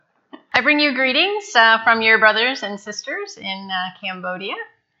I bring you greetings from your brothers and sisters in Cambodia,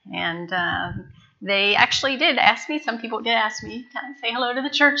 and they actually did ask me, some people did ask me to say hello to the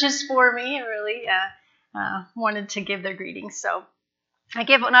churches for me. I really wanted to give their greetings. So I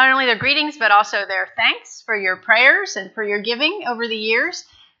give not only their greetings, but also their thanks for your prayers and for your giving over the years,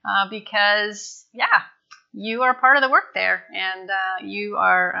 because, you are part of the work there, and you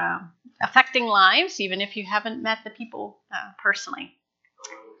are affecting lives, even if you haven't met the people personally.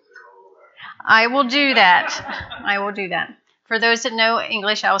 I will do that. I will do that. For those that know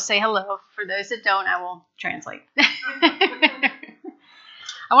English, I will say hello. For those that don't, I will translate. I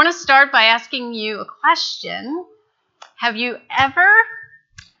want to start by asking you a question. Have you ever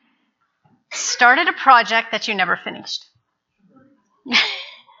started a project that you never finished?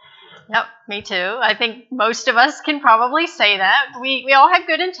 Yep, me too. I think most of us can probably say that. We all have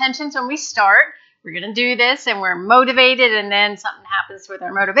good intentions when we start. We're going to do this, and we're motivated, and then something happens with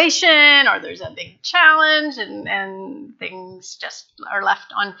our motivation, or there's a big challenge, and things just are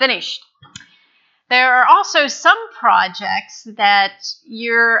left unfinished. There are also some projects that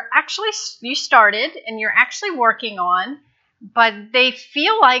you started, and you're actually working on, but they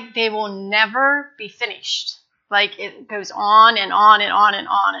feel like they will never be finished. Like it goes on and on and on and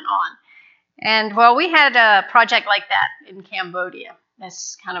on and on. And, well, we had a project like that in Cambodia.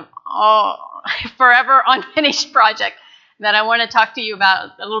 This kind of forever unfinished project that I want to talk to you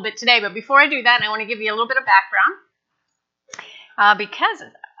about a little bit today. But before I do that, I want to give you a little bit of background because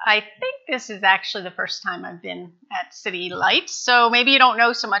I think this is actually the first time I've been at City Lights. So maybe you don't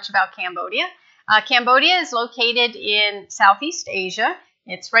know so much about Cambodia. Cambodia is located in Southeast Asia.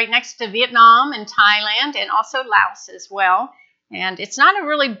 It's right next to Vietnam and Thailand and also Laos as well. And it's not a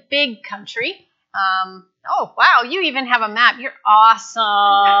really big country. Oh, wow, you even have a map. You're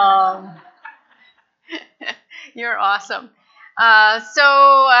awesome. You're awesome.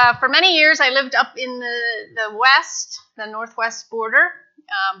 So for many years, I lived up in the west, the northwest border.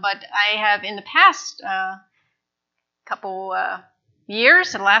 But I have, in the past couple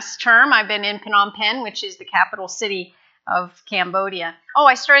years, the last term, I've been in Phnom Penh, which is the capital city of Cambodia. Oh,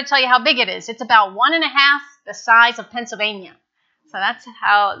 I started to tell you how big it is. It's about 1.5 the size of Pennsylvania. So that's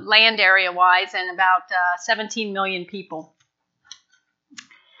how land area-wise, and about 17 million people.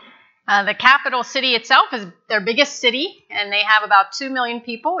 The capital city itself is their biggest city, and they have about 2 million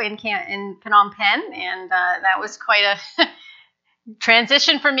people in Phnom Penh, and that was quite a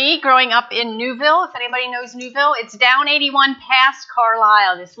transition for me growing up in Newville. If anybody knows Newville, it's down 81 past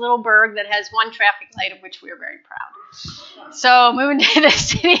Carlisle, this little burg that has one traffic light, of which we are very proud. So moving to the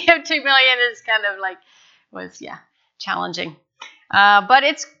city of 2 million is kind of was challenging. But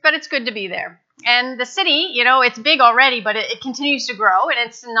it's good to be there. And the city, it's big already, but it continues to grow, and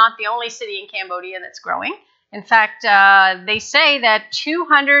it's not the only city in Cambodia that's growing. In fact, they say that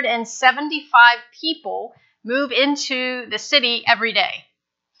 275 people move into the city every day.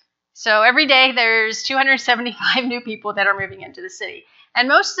 So every day there's 275 new people that are moving into the city. And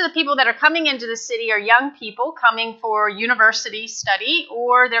most of the people that are coming into the city are young people coming for university study,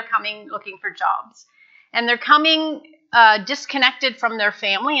 or they're coming looking for jobs. And they're coming disconnected from their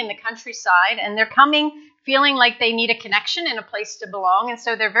family in the countryside, and they're coming feeling like they need a connection and a place to belong, and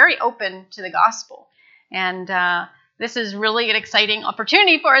so they're very open to the gospel. And this is really an exciting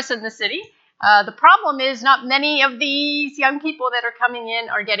opportunity for us in the city. The problem is not many of these young people that are coming in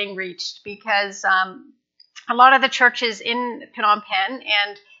are getting reached, because a lot of the churches in Phnom Penh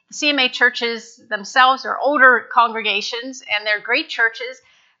and the CMA churches themselves are older congregations, and they're great churches,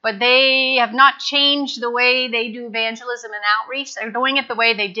 but they have not changed the way they do evangelism and outreach. They're doing it the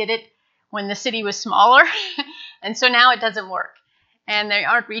way they did it when the city was smaller. And so now it doesn't work. And they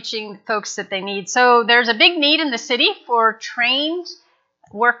aren't reaching folks that they need. So there's a big need in the city for trained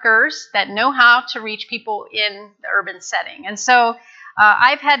workers that know how to reach people in the urban setting. And so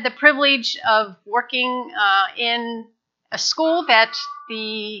I've had the privilege of working in a school that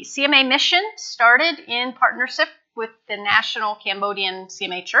the CMA Mission started in partnership with the National Cambodian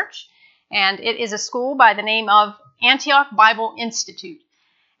CMA Church, and it is a school by the name of Antioch Bible Institute.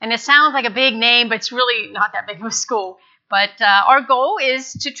 And it sounds like a big name, but it's really not that big of a school. But our goal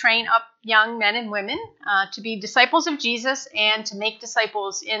is to train up young men and women to be disciples of Jesus and to make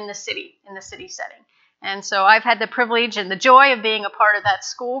disciples in the city setting. And so I've had the privilege and the joy of being a part of that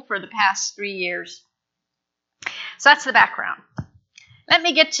school for the past 3 years. So that's the background. Let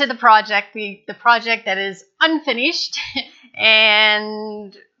me get to the project, the project that is unfinished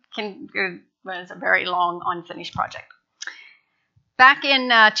and it's a very long unfinished project. Back in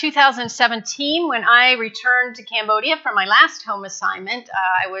 2017, when I returned to Cambodia for my last home assignment,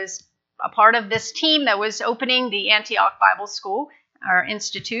 I was a part of this team that was opening the Antioch Bible School, our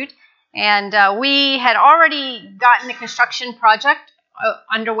institute. And we had already gotten the construction project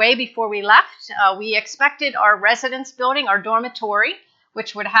underway before we left. We expected our residence building, our dormitory,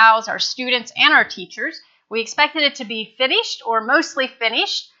 which would house our students and our teachers. We expected it to be finished or mostly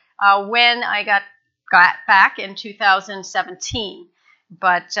finished when I got back in 2017.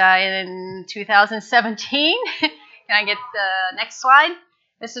 But in 2017, can I get the next slide?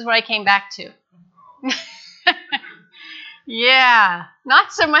 This is what I came back to. Yeah,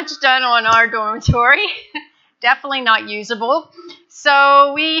 not so much done on our dormitory. Definitely not usable.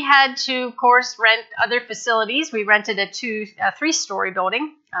 So we had to, of course, rent other facilities. We rented a 3-story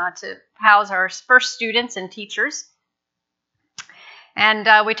building to house our first students and teachers. And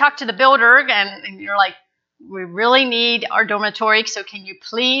we talked to the builder, and you're like, we really need our dormitory, so can you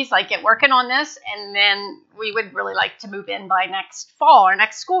please get working on this? And then we would really like to move in by next fall or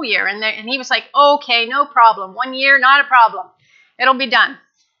next school year. And he was like, okay, no problem. 1 year, not a problem. It'll be done.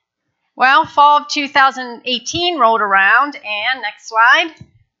 Well, fall of 2018 rolled around, and next slide,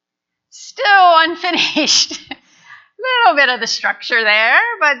 still unfinished. Little bit of the structure there,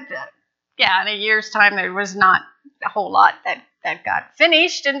 but in a year's time, there was not a whole lot that got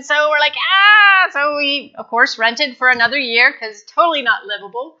finished. And so we're like, so we, of course, rented for another year because totally not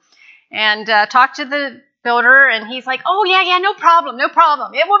livable. And talked to the builder, and he's like, oh, yeah, no problem.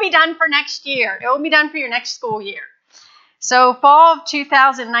 It will be done for next year. It will be done for your next school year. So fall of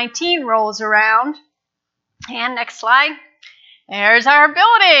 2019 rolls around, and next slide, there's our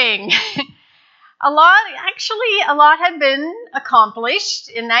building. A lot had been accomplished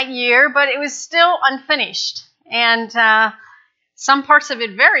in that year, but it was still unfinished, and some parts of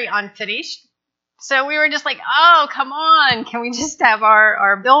it very unfinished. So we were just like, oh, come on, can we just have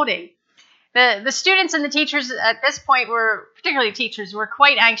our building? The students and the teachers at this point particularly teachers, were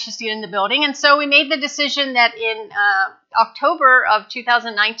quite anxious to get in the building. And so we made the decision that in October of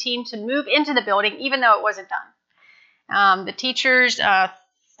 2019 to move into the building, even though it wasn't done. The teachers,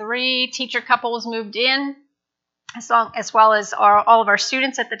 3 teacher couples moved in, as well as all of our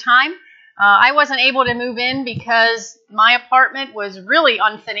students at the time. I wasn't able to move in because my apartment was really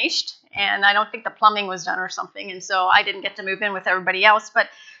unfinished, and I don't think the plumbing was done or something. And so I didn't get to move in with everybody else. But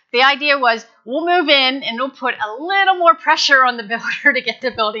the idea was we'll move in and we'll put a little more pressure on the builder to get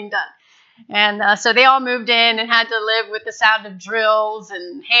the building done. And so they all moved in and had to live with the sound of drills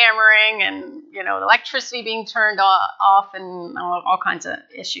and hammering and, the electricity being turned off and all kinds of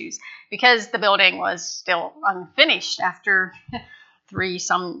issues because the building was still unfinished after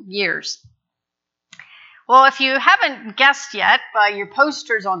 3-some years. Well, if you haven't guessed yet by your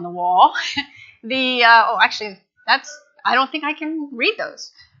posters on the wall, I don't think I can read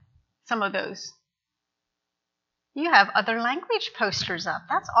those. Some of those. You have other language posters up.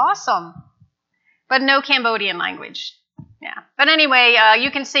 That's awesome. But no Cambodian language. Yeah. But anyway,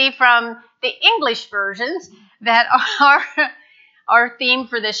 you can see from the English versions that our theme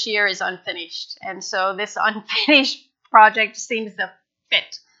for this year is unfinished. And so this unfinished project seems to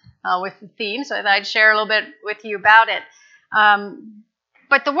fit with the theme. So I'd share a little bit with you about it.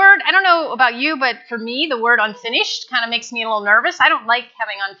 But the word, I don't know about you, but for me, the word unfinished kind of makes me a little nervous. I don't like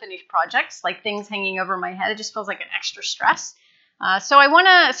having unfinished projects, like things hanging over my head. It just feels like an extra stress. So I want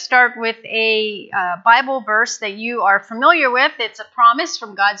to start with a Bible verse that you are familiar with. It's a promise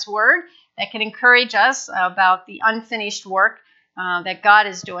from God's Word that can encourage us about the unfinished work that God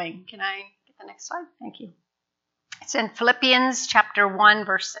is doing. Can I get the next slide? Thank you. It's in Philippians chapter 1,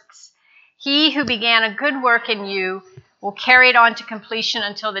 verse 6. He who began a good work in you will carry it on to completion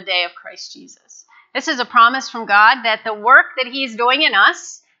until the day of Christ Jesus. This is a promise from God that the work that He is doing in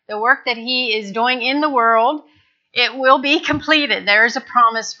us, the work that He is doing in the world, it will be completed. There is a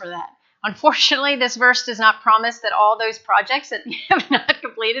promise for that. Unfortunately, this verse does not promise that all those projects that we have not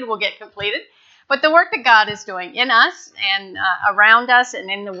completed will get completed. But the work that God is doing in us and around us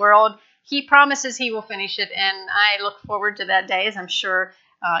and in the world, He promises He will finish it. And I look forward to that day, as I'm sure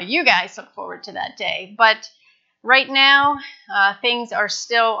you guys look forward to that day. But right now, things are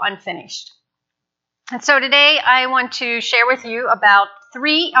still unfinished. And so today I want to share with you about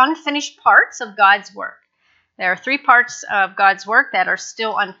 3 unfinished parts of God's work. There are 3 parts of God's work that are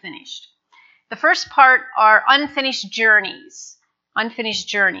still unfinished. The first part are unfinished journeys. Unfinished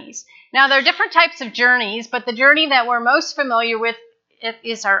journeys. Now, there are different types of journeys, but the journey that we're most familiar with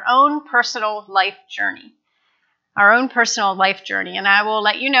is our own personal life journey. Our own personal life journey. And I will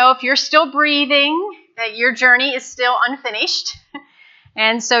let you know if you're still breathing, that your journey is still unfinished,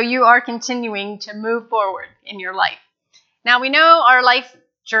 and so you are continuing to move forward in your life. Now, we know our life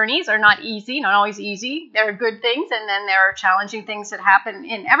journeys are not always easy. There are good things, and then there are challenging things that happen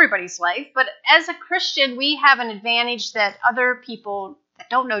in everybody's life. But as a Christian, we have an advantage that other people that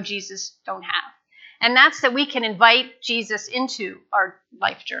don't know Jesus don't have. And that's that we can invite Jesus into our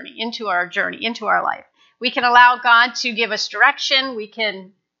life journey, into our life. We can allow God to give us direction. We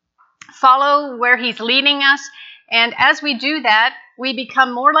can follow where he's leading us. And as we do that, we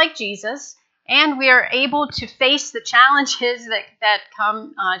become more like Jesus, and we are able to face the challenges that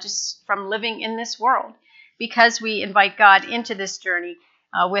come just from living in this world, because we invite God into this journey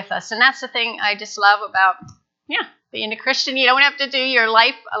with us. And that's the thing I just love about, being a Christian. You don't have to do your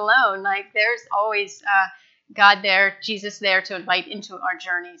life alone. Like, there's always God there, Jesus there to invite into our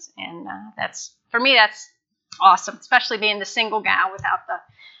journeys. And for me, that's awesome, especially being the single gal without the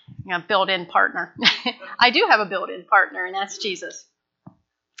built-in partner. I do have a built-in partner, and that's Jesus.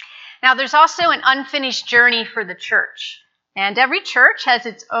 Now, there's also an unfinished journey for the church. And every church has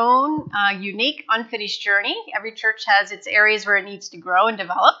its own unique unfinished journey. Every church has its areas where it needs to grow and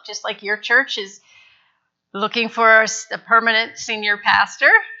develop, just like your church is looking for a permanent senior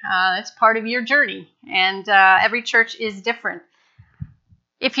pastor. It's part of your journey. And every church is different.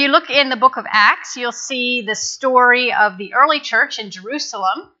 If you look in the book of Acts, you'll see the story of the early church in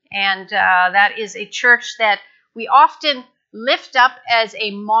Jerusalem. And that is a church that we often lift up as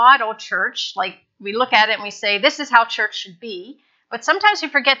a model church. Like, we look at it and we say, this is how church should be. But sometimes we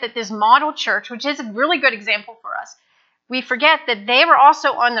forget that this model church, which is a really good example for us, we forget that they were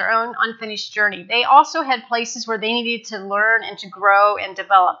also on their own unfinished journey. They also had places where they needed to learn and to grow and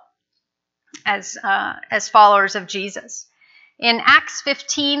develop as followers of Jesus. In Acts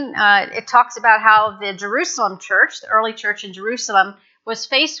 15, it talks about how the Jerusalem church, the early church in Jerusalem, was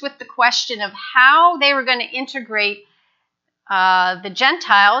faced with the question of how they were going to integrate the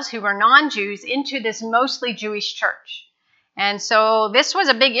Gentiles who were non-Jews into this mostly Jewish church. And so this was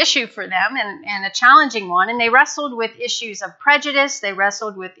a big issue for them, and a challenging one. And they wrestled with issues of prejudice. They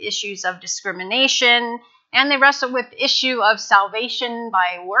wrestled with issues of discrimination. And they wrestled with the issue of salvation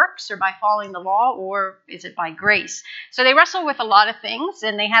by works or by following the law, or is it by grace? So they wrestled with a lot of things,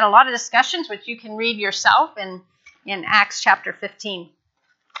 and they had a lot of discussions, which you can read yourself in Acts chapter 15.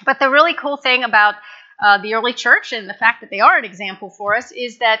 But the really cool thing about the early church, and the fact that they are an example for us,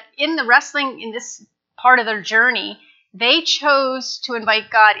 is that in the wrestling in this part of their journey, they chose to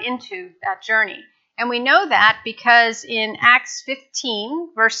invite God into that journey. And we know that because in Acts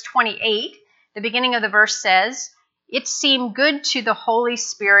 15, verse 28, the beginning of the verse says, "It seemed good to the Holy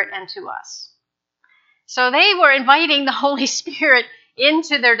Spirit and to us." So they were inviting the Holy Spirit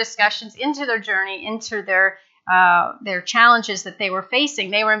into their discussions, into their journey, into their challenges that they were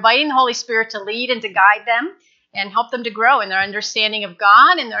facing. They were inviting the Holy Spirit to lead and to guide them and help them to grow in their understanding of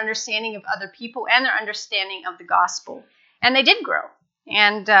God and their understanding of other people and their understanding of the gospel. And they did grow.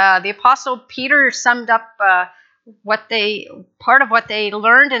 And the Apostle Peter summed up part of what they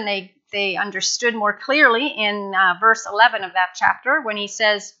learned and they understood more clearly in verse 11 of that chapter, when he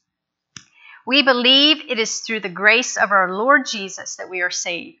says, "We believe it is through the grace of our Lord Jesus that we are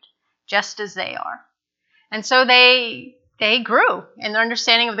saved, just as they are." And so they grew in their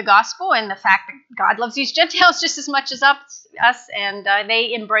understanding of the gospel and the fact that God loves these Gentiles just as much as us, and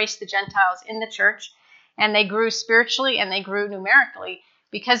they embraced the Gentiles in the church, and they grew spiritually and they grew numerically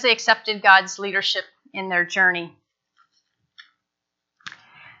because they accepted God's leadership in their journey.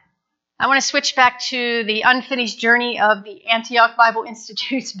 I want to switch back to the unfinished journey of the Antioch Bible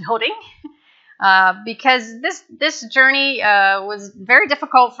Institute's building. Because this journey was very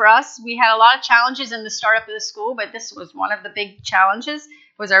difficult for us. We had a lot of challenges in the startup of the school, but this was one of the big challenges,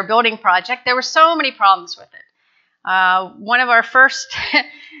 was our building project. There were so many problems with it. One of our first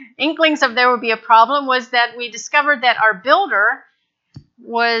inklings of there would be a problem was that we discovered that our builder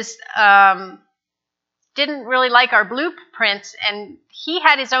didn't really like our blueprints, and he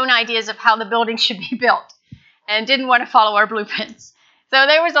had his own ideas of how the building should be built and didn't want to follow our blueprints. So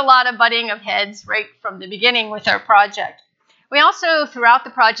there was a lot of butting of heads right from the beginning with our project. We also, throughout the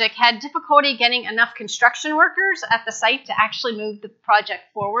project, had difficulty getting enough construction workers at the site to actually move the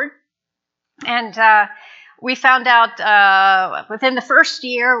project forward. And we found out within the first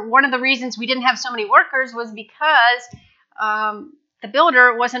year, one of the reasons we didn't have so many workers was because the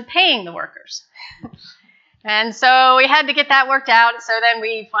builder wasn't paying the workers. And so we had to get that worked out. So then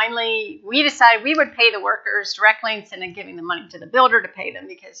we decided we would pay the workers directly instead of giving the money to the builder to pay them,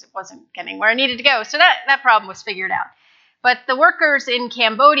 because it wasn't getting where it needed to go. So that problem was figured out. But the workers in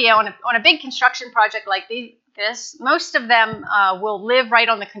Cambodia on a big construction project like this, most of them will live right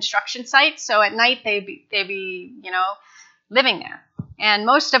on the construction site. So at night they'd be living there. And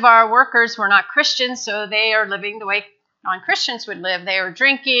most of our workers were not Christians, so they are living the way non-Christians would live. They were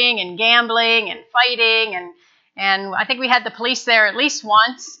drinking and gambling and fighting, and I think we had the police there at least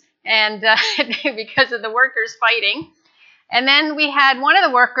once, and because of the workers fighting. And then we had one of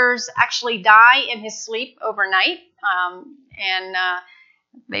the workers actually die in his sleep overnight. And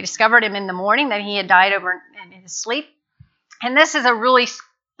they discovered him in the morning that he had died in his sleep. And this is a really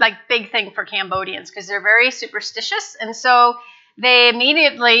big thing for Cambodians because they're very superstitious. And so they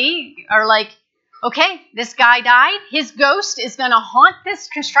immediately are like, okay, this guy died. His ghost is going to haunt this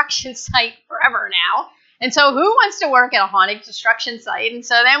construction site forever now. And so who wants to work at a haunted construction site? And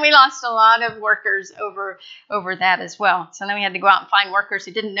so then we lost a lot of workers over that as well. So then we had to go out and find workers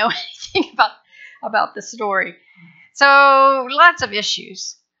who didn't know anything about the story. So lots of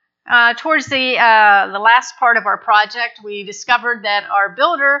issues. Towards the last part of our project, we discovered that our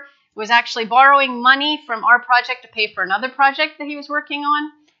builder was actually borrowing money from our project to pay for another project that he was working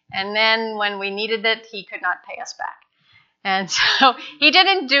on. And then when we needed it, he could not pay us back. And so he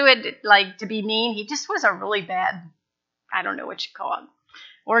didn't do it to be mean. He just was a really bad, I don't know what you call it,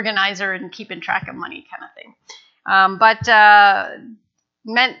 organizer and keeping track of money kind of thing. But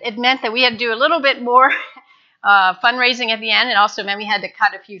it meant that we had to do a little bit more fundraising at the end. It also meant we had to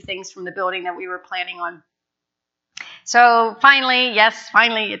cut a few things from the building that we were planning on. So finally at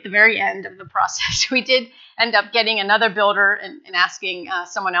the very end of the process, we did end up getting another builder and asking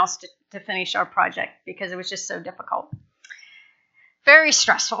someone else to finish our project because it was just so difficult. Very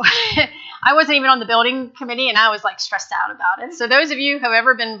stressful. I wasn't even on the building committee, and I was stressed out about it. So those of you who have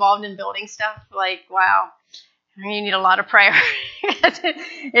ever been involved in building stuff, wow, you need a lot of prayer.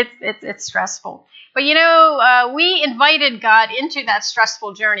 It's stressful. But we invited God into that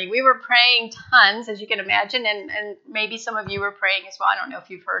stressful journey. We were praying tons, as you can imagine, and maybe some of you were praying as well. I don't know if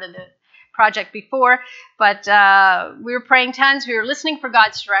you've heard of the project before, but we were praying tons. We were listening for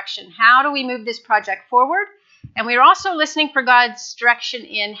God's direction. How do we move this project forward? And we were also listening for God's direction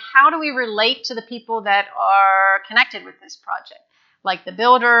in how do we relate to the people that are connected with this project, like the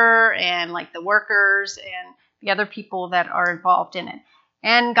builder and like the workers and the other people that are involved in it.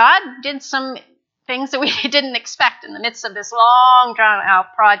 And God did some things that we didn't expect in the midst of this long,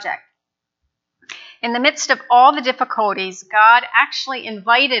 drawn-out project. In the midst of all the difficulties, God actually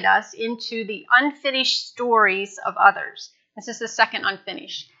invited us into the unfinished stories of others. This is the second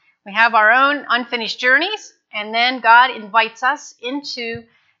unfinished. We have our own unfinished journeys, and then God invites us into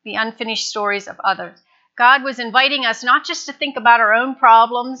the unfinished stories of others. God was inviting us not just to think about our own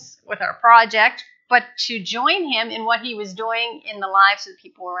problems with our project, but to join him in what he was doing in the lives of the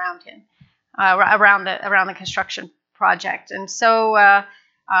people around him, around the construction project. And so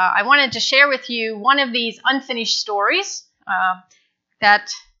I wanted to share with you one of these unfinished stories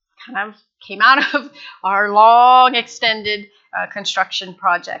that kind of came out of our long extended construction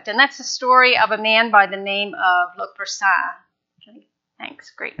project. And that's the story of a man by the name of Luc Prasad. Okay,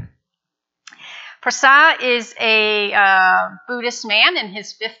 thanks, great. Prasad is a Buddhist man in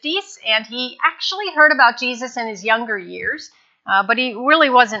his 50s, and he actually heard about Jesus in his younger years, but he really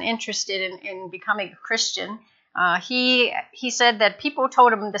wasn't interested in becoming a Christian. He said that people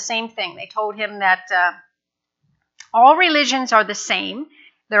told him the same thing. They told him that all religions are the same,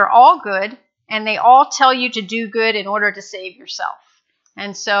 they're all good, and they all tell you to do good in order to save yourself.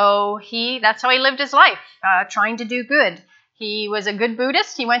 And so that's how he lived his life, trying to do good. He was a good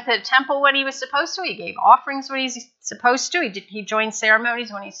Buddhist. He went to the temple when he was supposed to. He gave offerings when he's supposed to. He joined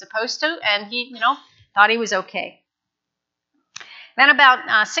ceremonies when he's supposed to, and he, thought he was okay. Then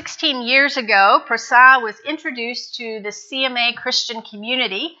about 16 years ago, Prasad was introduced to the CMA Christian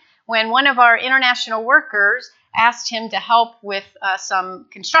community when one of our international workers asked him to help with some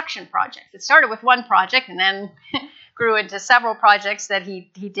construction projects. It started with one project and then grew into several projects that he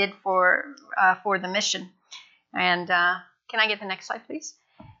did for the mission. And can I get the next slide, please?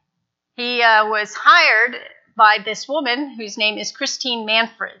 He was hired by this woman whose name is Christine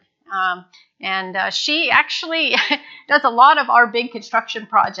Manfred. And she actually does a lot of our big construction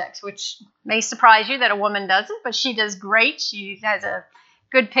projects, which may surprise you that a woman does it, but she does great. She has a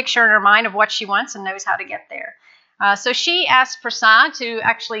good picture in her mind of what she wants and knows how to get there. So she asked Prasad to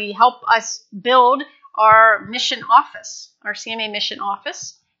actually help us build our mission office, our CMA mission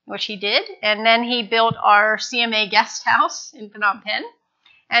office, which he did. And then he built our CMA guest house in Phnom Penh.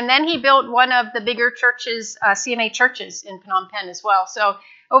 And then he built one of the bigger churches, CMA churches in Phnom Penh as well. So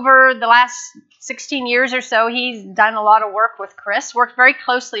over the last 16 years or so, he's done a lot of work with Chris, worked very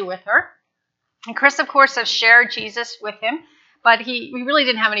closely with her. And Chris, of course, has shared Jesus with him, but we really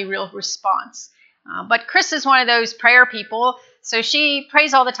didn't have any real response. But Chris is one of those prayer people, so she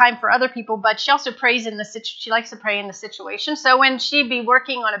prays all the time for other people, but she also prays she likes to pray in the situation. So when she'd be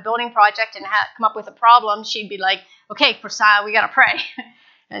working on a building project and come up with a problem, she'd be like, okay, Prasad, we got to pray.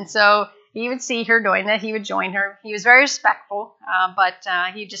 And so he would see her doing that. He would join her. He was very respectful, but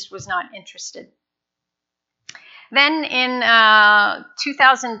he just was not interested. Then in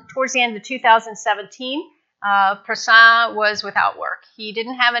 2000, towards the end of 2017, Prasad was without work. He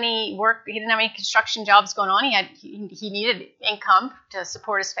didn't have any work. He didn't have any construction jobs going on. He needed income to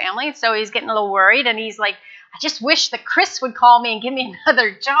support his family. So he's getting a little worried, and he's like, I just wish that Chris would call me and give me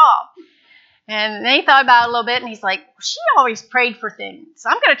another job. And then he thought about it a little bit, and he's like, she always prayed for things. So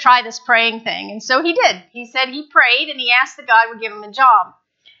I'm going to try this praying thing. And so he did. He said he prayed, and he asked that God would give him a job.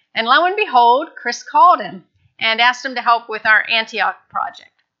 And lo and behold, Chris called him and asked him to help with our Antioch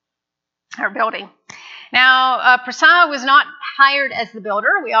project, our building. Now, Prasad was not hired as the builder.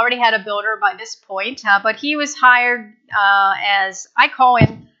 We already had a builder by this point, but he was hired as, I call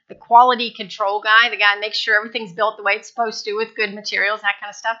him the quality control guy, the guy who makes sure everything's built the way it's supposed to with good materials, that kind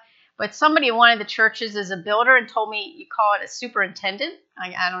of stuff. But somebody in one of the churches is a builder and told me you call it a superintendent.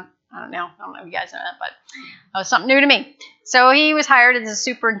 I don't know. I don't know if you guys know that, but it was something new to me. So he was hired as a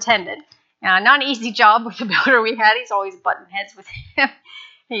superintendent. Not an easy job with the builder we had. He's always butting heads with him.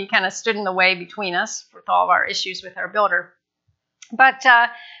 He kind of stood in the way between us with all of our issues with our builder. But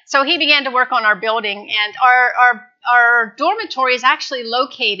so he began to work on our building, and our dormitory is actually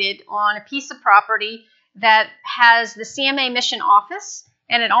located on a piece of property that has the CMA Mission office,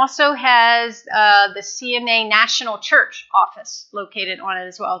 and it also has the CMA National Church office located on it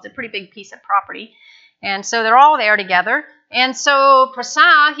as well. It's a pretty big piece of property. And so they're all there together. And so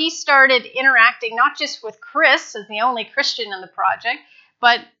Prasad, he started interacting not just with Chris as the only Christian in the project,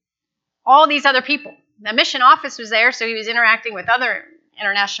 but all these other people. The mission office was there, so he was interacting with other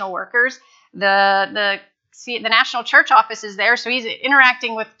international workers. The National Church office is there, so he's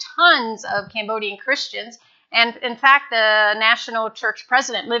interacting with tons of Cambodian Christians. And in fact, the National Church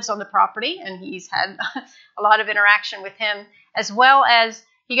president lives on the property, and he's had a lot of interaction with him, as well as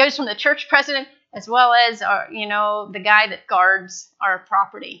he goes from the church president as well as the guy that guards our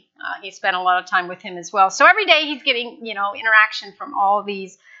property. He spent a lot of time with him as well. So every day he's getting interaction from all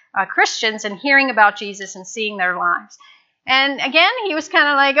these Christians and hearing about Jesus and seeing their lives. And again, he was kind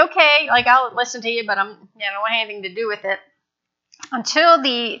of like, okay, like I'll listen to you, but I don't want anything to do with it. Until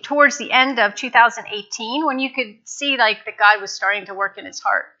towards the end of 2018, when you could see like that God was starting to work in his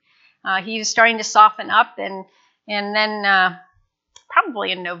heart. He was starting to soften up, and then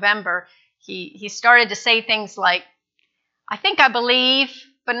probably in November, he started to say things like, I think I believe,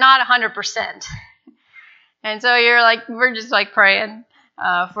 but not 100%. And so we're just like praying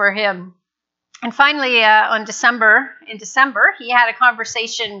for him. And finally, in December, he had a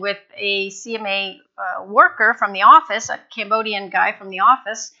conversation with a CMA worker from the office, a Cambodian guy from the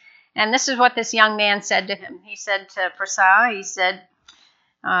office. And this is what this young man said to him. He said to Prasad,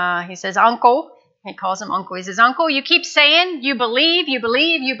 he says, Uncle, he calls him Uncle. He says, Uncle, you keep saying you believe,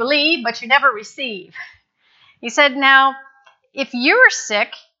 but you never receive. He said, now, if you're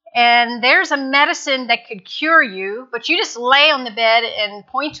sick and there's a medicine that could cure you, but you just lay on the bed and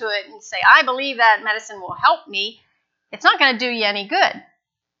point to it and say, I believe that medicine will help me, it's not going to do you any good.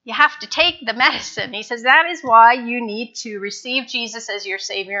 You have to take the medicine. He says, that is why you need to receive Jesus as your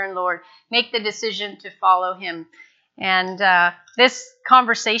Savior and Lord. Make the decision to follow him. And this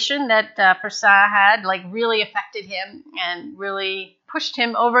conversation that Prasad had really affected him and really pushed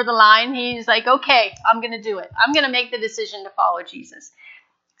him over the line. He's like, okay, I'm going to do it. I'm going to make the decision to follow Jesus.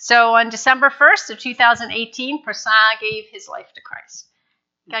 So on December 1st of 2018, Prasad gave his life to Christ.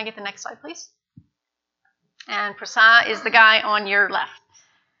 Can I get the next slide, please? And Prasad is the guy on your left.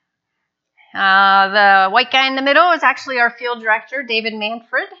 The white guy in the middle is actually our field director, David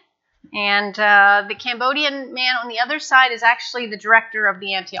Manfred. And the Cambodian man on the other side is actually the director of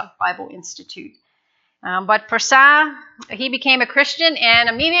the Antioch Bible Institute. But Prasad, he became a Christian and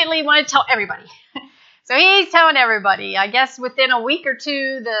immediately wanted to tell everybody. So he's telling everybody. I guess within a week or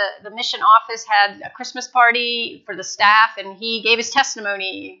two, the mission office had a Christmas party for the staff, and he gave his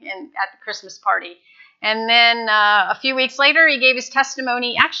testimony at the Christmas party. And then a few weeks later, he gave his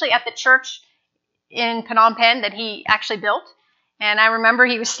testimony actually at the church in Phnom Penh that he actually built. And I remember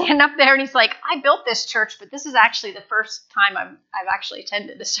he was standing up there and he's like, I built this church, but this is actually the first time I've actually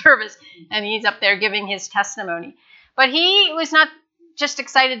attended a service. And he's up there giving his testimony. But he was not just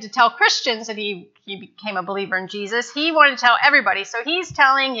excited to tell Christians that he became a believer in Jesus. He wanted to tell everybody. So he's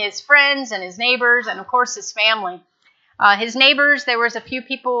telling his friends and his neighbors and, of course, his family. His neighbors, there was a few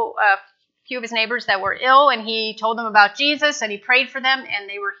of his neighbors that were ill, and he told them about Jesus, and he prayed for them, and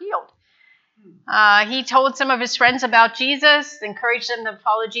they were healed. He told some of his friends about Jesus, encouraged them to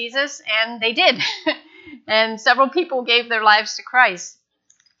follow Jesus, and they did. And several people gave their lives to Christ.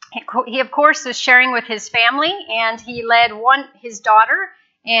 He, of course, is sharing with his family, and he led his daughter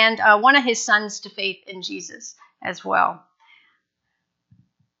and one of his sons to faith in Jesus as well.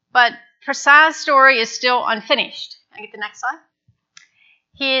 But Prasad's story is still unfinished. Can I get the next slide?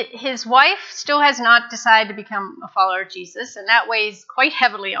 His wife still has not decided to become a follower of Jesus, and that weighs quite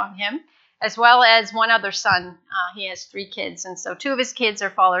heavily on him, as well as one other son. He has 3 kids, and so 2 of his kids are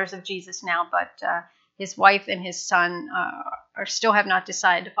followers of Jesus now, but his wife and his son still have not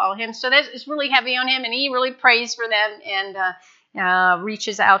decided to follow him. So that is really heavy on him, and he really prays for them and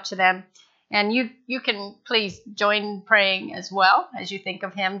reaches out to them. And you can please join praying as well as you think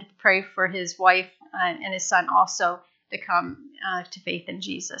of him, to pray for his wife and his son also to come to faith in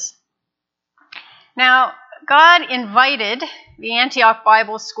Jesus. Now, God invited the Antioch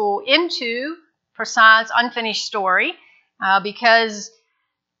Bible School into Prasad's unfinished story because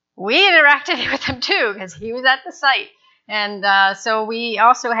we interacted with him too, because he was at the site. And so we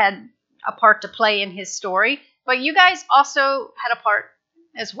also had a part to play in his story. But you guys also had a part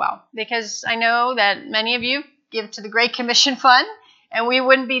as well, because I know that many of you give to the Great Commission Fund, and we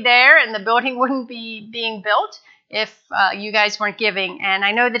wouldn't be there, and the building wouldn't be being built if you guys weren't giving. And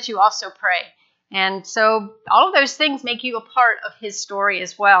I know that you also pray. And so all of those things make you a part of his story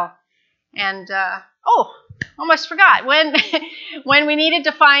as well. And, almost forgot. When we needed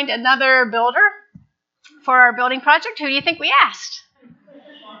to find another builder for our building project, who do you think we asked?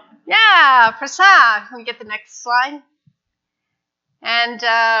 Yeah, Prasad. Can we get the next slide? And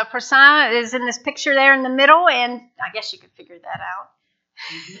Prasad is in this picture there in the middle, and I guess you could figure that out.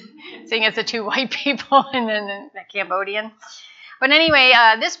 Seeing as the 2 white people and then the Cambodian. But anyway,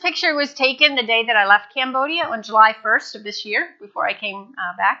 this picture was taken the day that I left Cambodia on July 1st of this year, before I came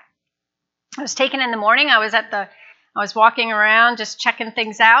back. It was taken in the morning. I was walking around just checking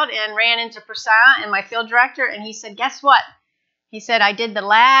things out and ran into Prasad and my field director, and he said, "Guess what?" He said, "I did the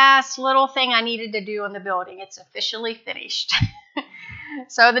last little thing I needed to do on the building. It's officially finished."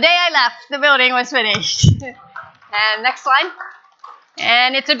 So the day I left, the building was finished. And next slide.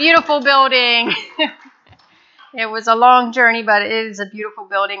 And it's a beautiful building. It was a long journey, but it is a beautiful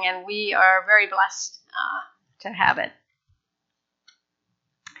building, and we are very blessed to have it.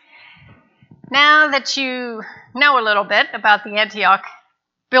 Now that you know a little bit about the Antioch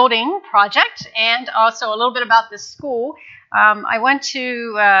building project and also a little bit about the school, I want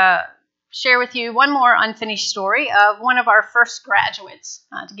to share with you one more unfinished story of one of our first graduates,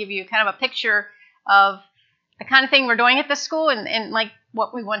 to give you kind of a picture of the kind of thing we're doing at the school and like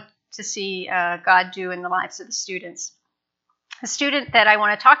what we want to see God do in the lives of the students. The student that I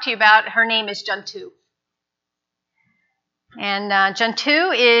want to talk to you about, her name is Juntu. And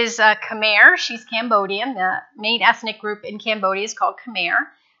Juntu is Khmer. She's Cambodian. The main ethnic group in Cambodia is called Khmer.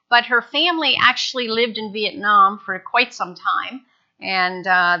 But her family actually lived in Vietnam for quite some time. And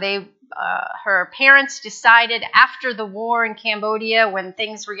her parents decided after the war in Cambodia, when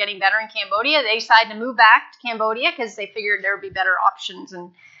things were getting better in Cambodia, they decided to move back to Cambodia because they figured there would be better options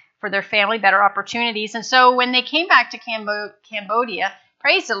and for their family, better opportunities. And so when they came back to Cambodia,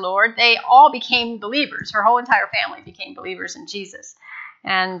 praise the Lord, they all became believers. Her whole entire family became believers in Jesus.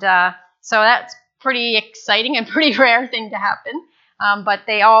 And so that's pretty exciting and pretty rare thing to happen. But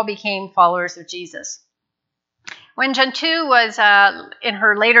they all became followers of Jesus. When Juntu was in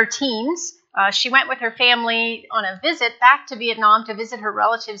her later teens, she went with her family on a visit back to Vietnam to visit her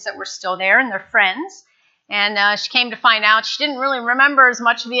relatives that were still there and their friends. And she came to find out she didn't really remember as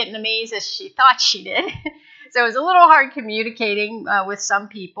much Vietnamese as she thought she did. So it was a little hard communicating with some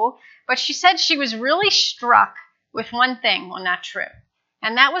people. But she said she was really struck with one thing on that trip.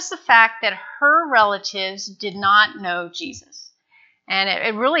 And that was the fact that her relatives did not know Jesus. And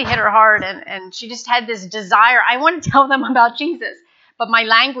it really hit her hard. And she just had this desire. I want to tell them about Jesus. But my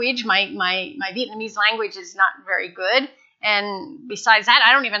language, my Vietnamese language is not very good. And besides that,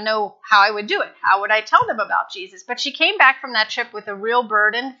 I don't even know how I would do it. How would I tell them about Jesus? But she came back from that trip with a real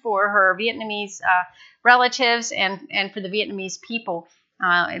burden for her Vietnamese relatives and for the Vietnamese people,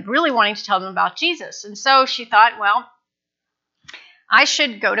 really wanting to tell them about Jesus. And so she thought, well, I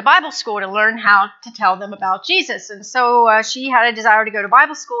should go to Bible school to learn how to tell them about Jesus. And so she had a desire to go to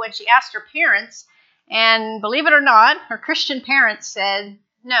Bible school, and she asked her parents. And believe it or not, her Christian parents said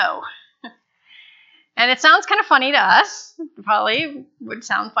no. And it sounds kind of funny to us. It probably would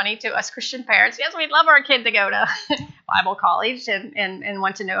sound funny to us Christian parents. Yes, we'd love our kid to go to Bible college and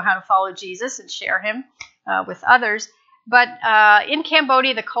want to know how to follow Jesus and share him with others. But in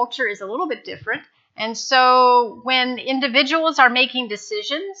Cambodia, the culture is a little bit different. And so when individuals are making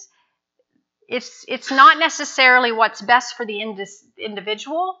decisions, it's not necessarily what's best for the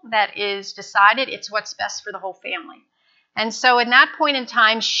individual that is decided. It's what's best for the whole family. And so in that point in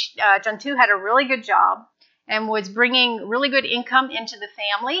time, Juntu had a really good job and was bringing really good income into the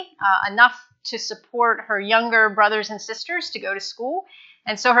family, enough to support her younger brothers and sisters to go to school.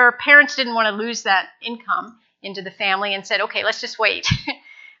 And so her parents didn't want to lose that income into the family and said, okay, let's just wait.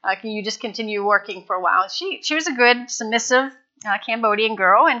 Can you just continue working for a while? She was a good, submissive Cambodian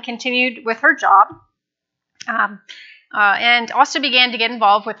girl and continued with her job. And also began to get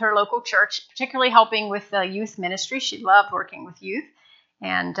involved with her local church, particularly helping with the youth ministry. She loved working with youth.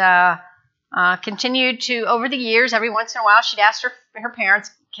 And continued to, over the years, every once in a while, she'd ask her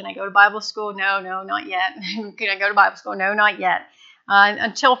parents, can I go to Bible school? No, not yet. Can I go to Bible school? No, not yet.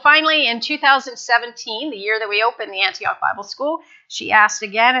 Until finally in 2017, the year that we opened the Antioch Bible School, she asked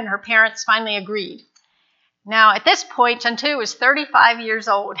again, and her parents finally agreed. Now, at this point, Chantu was 35 years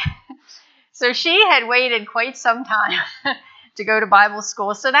old. So she had waited quite some time to go to Bible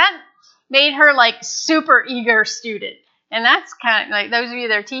school. So that made her like super eager student. And that's kind of like, those of you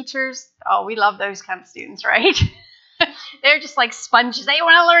that are teachers, oh, we love those kind of students, right? They're just like sponges. They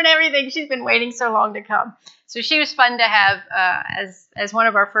want to learn everything. She's been waiting so long to come. So she was fun to have as one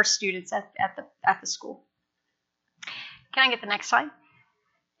of our first students at the school. Can I get the next slide?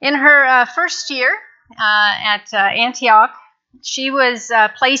 In her first year at Antioch, she was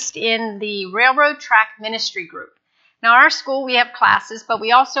placed in the Railroad Track Ministry Group. Now, our school, we have classes, but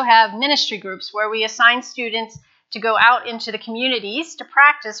we also have ministry groups where we assign students to go out into the communities to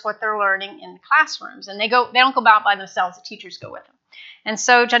practice what they're learning in the classrooms. And they don't go out by themselves. The teachers go with them. And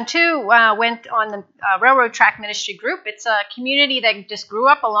so Chantu went on the Railroad Track Ministry Group. It's a community that just grew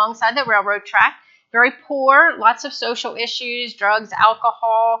up alongside the railroad track. Very poor, lots of social issues, drugs,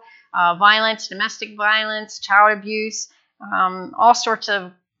 alcohol, violence, domestic violence, child abuse, all sorts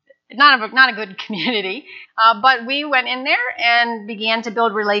of, not a good community. But we went in there and began to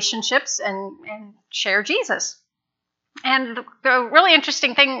build relationships and share Jesus. And the really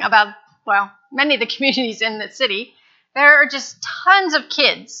interesting thing about, well, many of the communities in the city, there are just tons of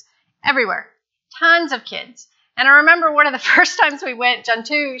kids everywhere, tons of kids. And I remember one of the first times we went,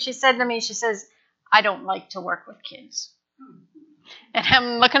 Chantu, she said to me, she says, I don't like to work with kids. And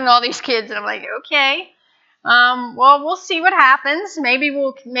I'm looking at all these kids, and I'm like, okay, well, we'll see what happens. Maybe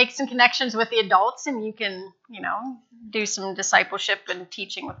we'll make some connections with the adults, and you can, do some discipleship and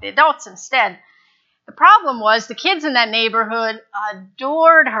teaching with the adults instead. The problem was the kids in that neighborhood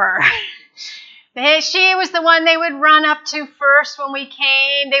adored her. She was the one they would run up to first when we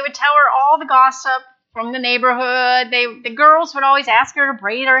came. They would tell her all the gossip from the neighborhood. The girls would always ask her to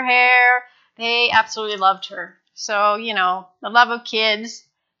braid her hair. They absolutely loved her. So, the love of kids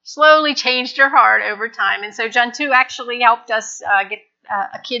slowly changed her heart over time. And so Chantu actually helped us get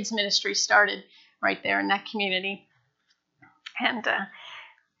a kids ministry started right there in that community. And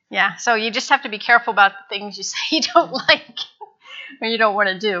so you just have to be careful about the things you say you don't like or you don't want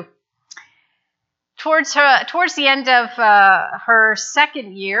to do. Towards the end of her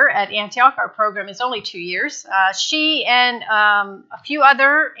second year at Antioch, our program is only 2 years, she and a few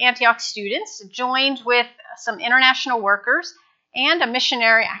other Antioch students joined with some international workers and a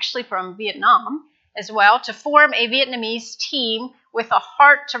missionary actually from Vietnam as well to form a Vietnamese team with a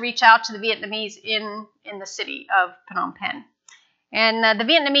heart to reach out to the Vietnamese in the city of Phnom Penh. And the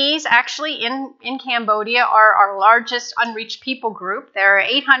Vietnamese actually in Cambodia are our largest unreached people group. There are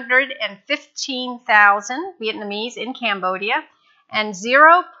 815,000 Vietnamese in Cambodia, and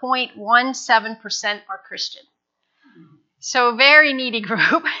 0.17% are Christian. So very needy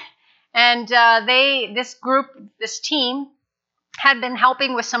group. And this team, had been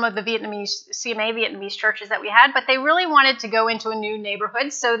helping with some of the CMA Vietnamese churches that we had, but they really wanted to go into a new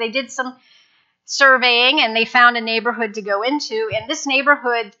neighborhood. So they did some surveying, and they found a neighborhood to go into. And this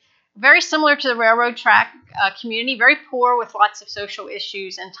neighborhood, very similar to the railroad track community, very poor with lots of social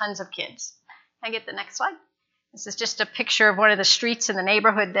issues and tons of kids. Can I get the next slide? This is just a picture of one of the streets in the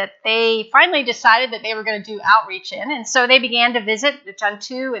neighborhood that they finally decided that they were going to do outreach in. And so they began to visit the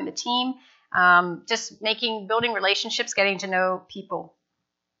Chantu and the team, just building relationships, getting to know people.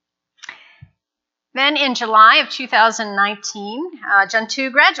 Then in July of 2019,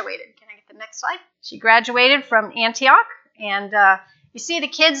 Chantu graduated. The next slide. She graduated from Antioch, and you see the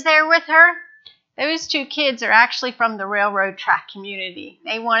kids there with her? Those two kids are actually from the railroad track community.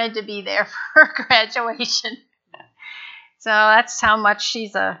 They wanted to be there for her graduation. So that's how much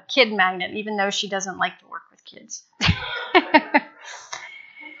she's a kid magnet, even though she doesn't like to work with kids.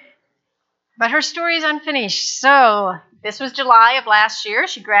 But her story is unfinished. So this was July of last year.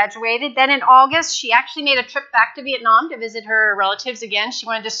 She graduated. Then in August, she actually made a trip back to Vietnam to visit her relatives again. She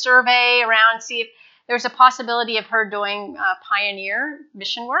wanted to survey around, see if there's a possibility of her doing pioneer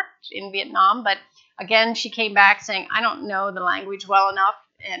mission work in Vietnam. But again, she came back saying, I don't know the language well enough,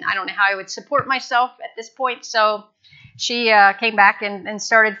 and I don't know how I would support myself at this point. So She came back and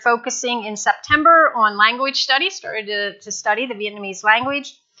started focusing in September on language studies, started to study the Vietnamese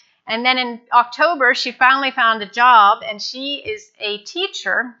language. And then in October, she finally found a job, and she is a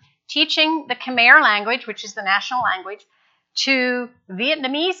teacher teaching the Khmer language, which is the national language, to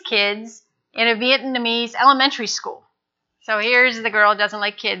Vietnamese kids in a Vietnamese elementary school. So here's the girl who doesn't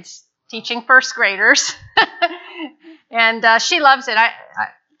like kids teaching first graders. And she loves it.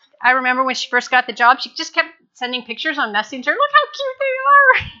 I remember when she first got the job, she just kept sending pictures on Messenger. Look how cute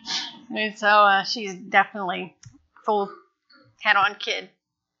they are. And so she's definitely full head-on kid.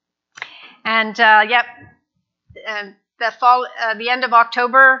 And and the end of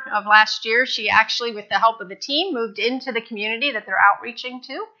October of last year, she actually, with the help of the team, moved into the community that they're outreaching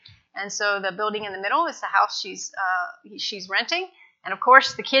to. And so the building in the middle is the house she's renting. And of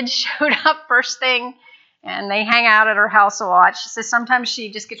course, the kids showed up first thing, and they hang out at her house a lot. She says sometimes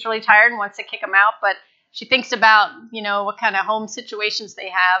she just gets really tired and wants to kick them out, but she thinks about, what kind of home situations they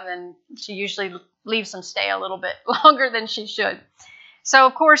have, and she usually leaves them stay a little bit longer than she should. So,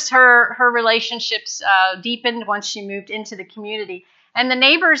 of course, her relationships deepened once she moved into the community. And the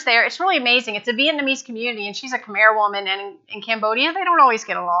neighbors there, it's really amazing. It's a Vietnamese community, and she's a Khmer woman, and in Cambodia, they don't always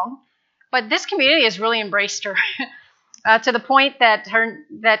get along. But this community has really embraced her to the point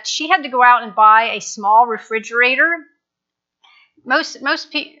that she had to go out and buy a small refrigerator. There's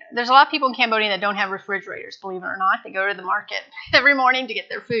a lot of people in Cambodia that don't have refrigerators, believe it or not. They go to the market every morning to get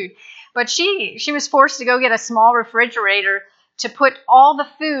their food. But she was forced to go get a small refrigerator to put all the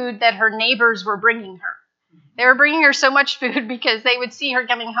food that her neighbors were bringing her. They were bringing her so much food because they would see her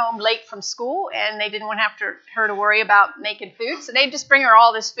coming home late from school, and they didn't want her to worry about making food. So they'd just bring her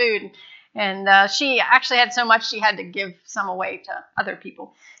all this food. And she actually had so much she had to give some away to other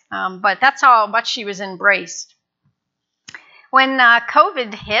people. But that's how much she was embraced. When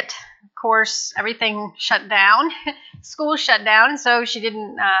COVID hit, of course, everything shut down. School shut down, so she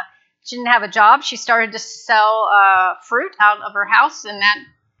didn't have a job. She started to sell fruit out of her house, and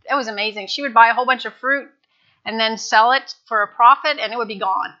that was amazing. She would buy a whole bunch of fruit and then sell it for a profit, and it would be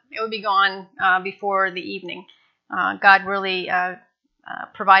gone. It would be gone before the evening. God really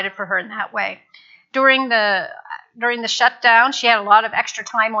provided for her in that way. During the shutdown, she had a lot of extra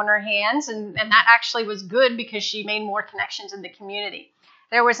time on her hands, and that actually was good because she made more connections in the community.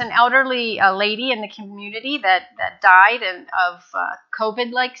 There was an elderly lady in the community that died of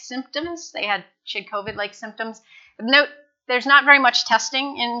COVID-like symptoms. She had COVID-like symptoms. Note, there's not very much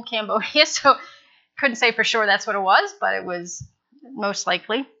testing in Cambodia, so couldn't say for sure that's what it was, but it was most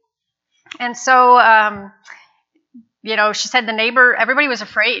likely. And so, she said everybody was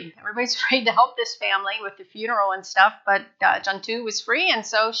afraid. Everybody's afraid to help this family with the funeral and stuff, but Juntu was free, and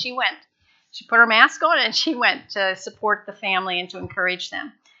so she went. She put her mask on and she went to support the family and to encourage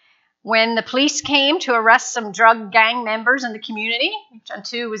them. When the police came to arrest some drug gang members in the community,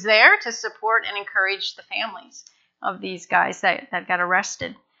 Juntu was there to support and encourage the families of these guys that got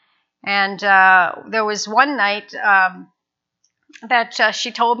arrested. And there was one night that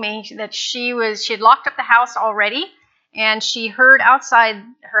she told me that she had locked up the house already, and she heard outside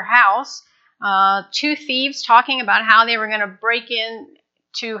her house 2 thieves talking about how they were going to break in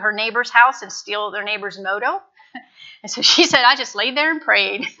to her neighbor's house and steal their neighbor's moto. And so she said, I just laid there and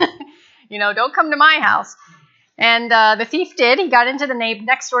prayed, don't come to my house. And the thief did. He got into the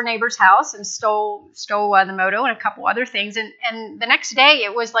next door neighbor's house and stole the moto and a couple other things. And the next day,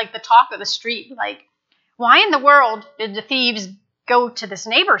 it was like the talk of the street. Like, why in the world did the thieves go to this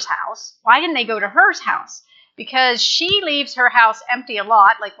neighbor's house? Why didn't they go to her house? Because she leaves her house empty a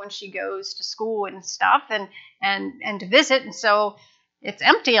lot, like when she goes to school and stuff and to visit. And so it's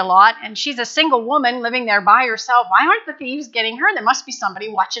empty a lot, and she's a single woman living there by herself. Why aren't the thieves getting her? There must be somebody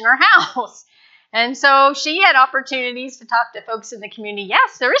watching her house. And so she had opportunities to talk to folks in the community.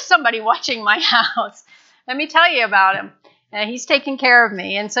 Yes, there is somebody watching my house. Let me tell you about him. He's taking care of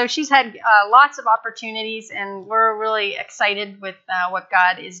me. And so she's had lots of opportunities, and we're really excited with what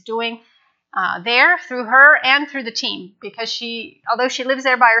God is doing there through her and through the team. Because although she lives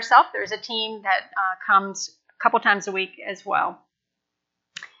there by herself, there's a team that comes a couple times a week as well.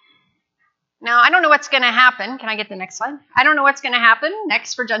 Now, I don't know what's going to happen. Can I get the next slide? I don't know what's going to happen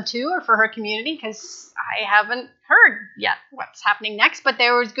next for Juntu or for her community because I haven't heard yet what's happening next, but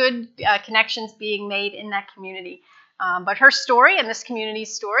there was good connections being made in that community. But her story and this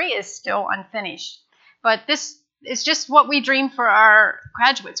community's story is still unfinished. But this is just what we dream for our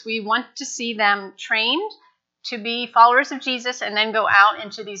graduates. We want to see them trained to be followers of Jesus and then go out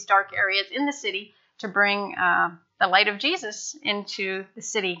into these dark areas in the city to bring the light of Jesus into the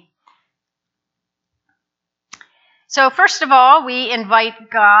city. So first of all, we invite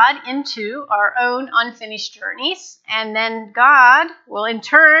God into our own unfinished journeys, and then God will in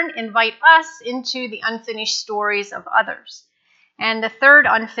turn invite us into the unfinished stories of others. And the third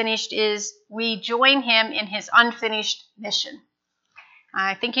unfinished is we join him in his unfinished mission.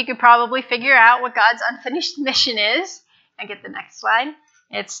 I think you could probably figure out what God's unfinished mission is. And get the next slide.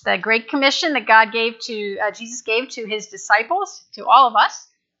 It's the Great Commission that Jesus gave to his disciples, to all of us,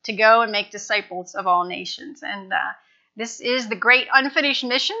 to go and make disciples of all nations. And this is the great unfinished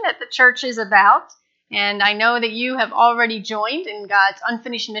mission that the church is about. And I know that you have already joined in God's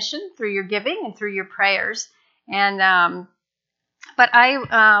unfinished mission through your giving and through your prayers. And but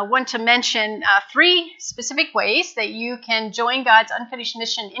I want to mention 3 specific ways that you can join God's unfinished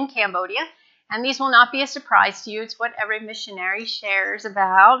mission in Cambodia. And these will not be a surprise to you. It's what every missionary shares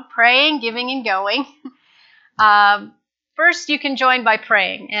about praying, giving, and going. First, you can join by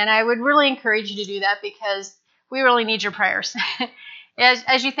praying. And I would really encourage you to do that because we really need your prayers.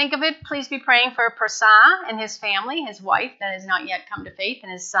 As you think of it, please be praying for Prasad and his family, his wife that has not yet come to faith,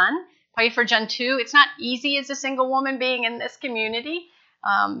 and his son. Pray for Jantu. It's not easy as a single woman being in this community.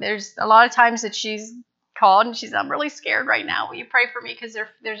 There's a lot of times that she's called and she's, I'm really scared right now. Will you pray for me? Because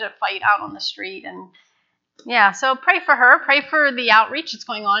there's a fight out on the street. And yeah, so pray for her. Pray for the outreach that's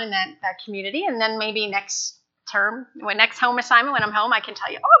going on in that community. And then maybe next home assignment, when I'm home, I can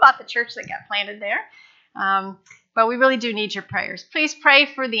tell you all about the church that got planted there. But we really do need your prayers. Please pray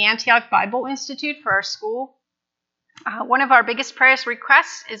for the Antioch Bible Institute for our school. One of our biggest prayers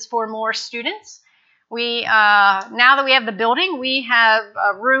requests is for more students. Now that we have the building, we have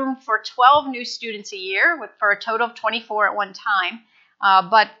room for 12 new students a year for a total of 24 at one time.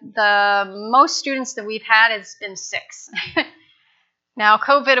 But the most students that we've had has been 6. Now,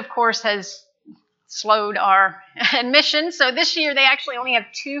 COVID, of course, has slowed our admission. So this year, they actually only have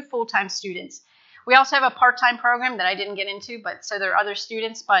 2 full-time students. We also have a part-time program that I didn't get into, so there are other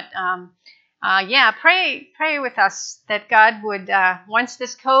students. But pray with us that God would, once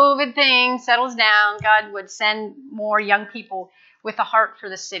this COVID thing settles down, God would send more young people with a heart for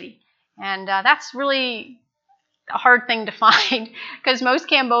the city. And that's really a hard thing to find because most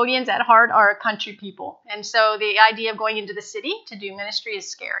Cambodians at heart are country people. And so the idea of going into the city to do ministry is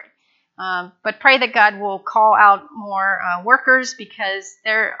scary. But pray that God will call out more workers because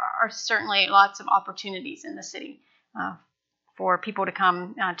there are certainly lots of opportunities in the city for people to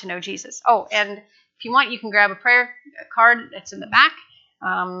come to know Jesus. Oh, and if you want, you can grab a prayer card that's in the back.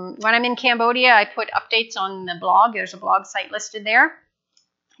 When I'm in Cambodia, I put updates on the blog. There's a blog site listed there.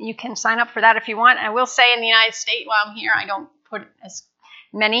 You can sign up for that if you want. I will say in the United States while I'm here, I don't put as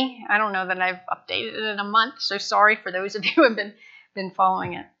many. I don't know that I've updated it in a month, so sorry for those of you who have been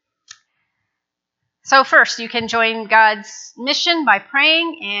following it. So first, you can join God's mission by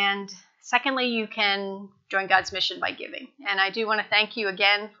praying, and secondly, you can join God's mission by giving. And I do want to thank you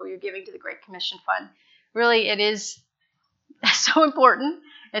again for your giving to the Great Commission Fund. Really, it is so important.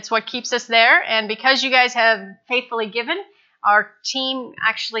 It's what keeps us there. And because you guys have faithfully given, our team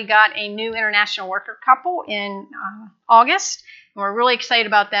actually got a new international worker couple in August. And we're really excited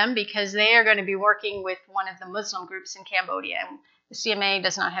about them because they are going to be working with one of the Muslim groups in Cambodia. And the CMA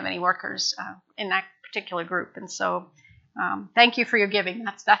does not have any workers in that particular group. And so thank you for your giving.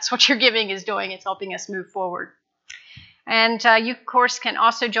 That's what your giving is doing. It's helping us move forward. And you, of course, can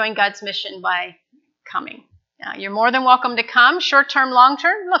also join God's mission by coming. You're more than welcome to come, short-term,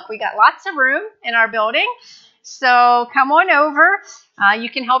 long-term. Look, we got lots of room in our building. So come on over. You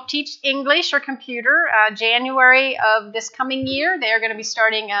can help teach English or computer. January of this coming year, they're going to be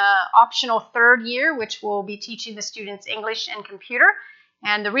starting an optional 3rd year, which will be teaching the students English and computer.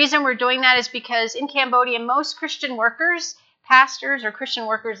 And the reason we're doing that is because in Cambodia, most Christian workers, pastors or Christian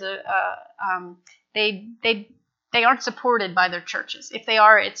workers, they aren't supported by their churches. If they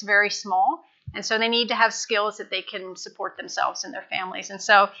are, it's very small. And so they need to have skills that they can support themselves and their families. And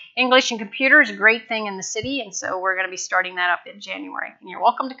so English and computer is a great thing in the city. And so we're going to be starting that up in January. And you're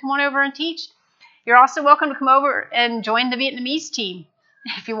welcome to come on over and teach. You're also welcome to come over and join the Vietnamese team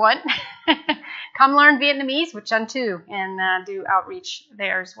if you want. Come learn Vietnamese with Chun Tu and do outreach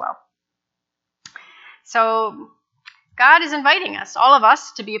there as well. So God is inviting us, all of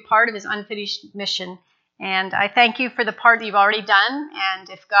us, to be a part of his unfinished mission. And I thank you for the part that you've already done. And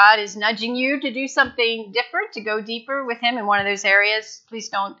if God is nudging you to do something different, to go deeper with him in one of those areas, please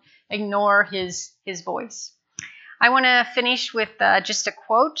don't ignore his voice. I want to finish with just a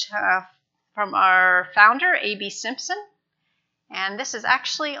quote from our founder, A.B. Simpson. And this is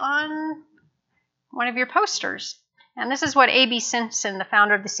actually on one of your posters. And this is what A.B. Simpson, the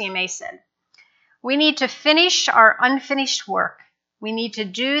founder of the CMA, said. We need to finish our unfinished work. We need to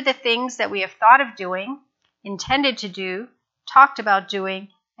do the things that we have thought of doing intended to do, talked about doing,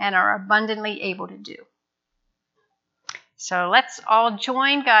 and are abundantly able to do. So let's all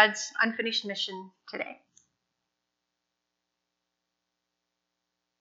join God's unfinished mission today.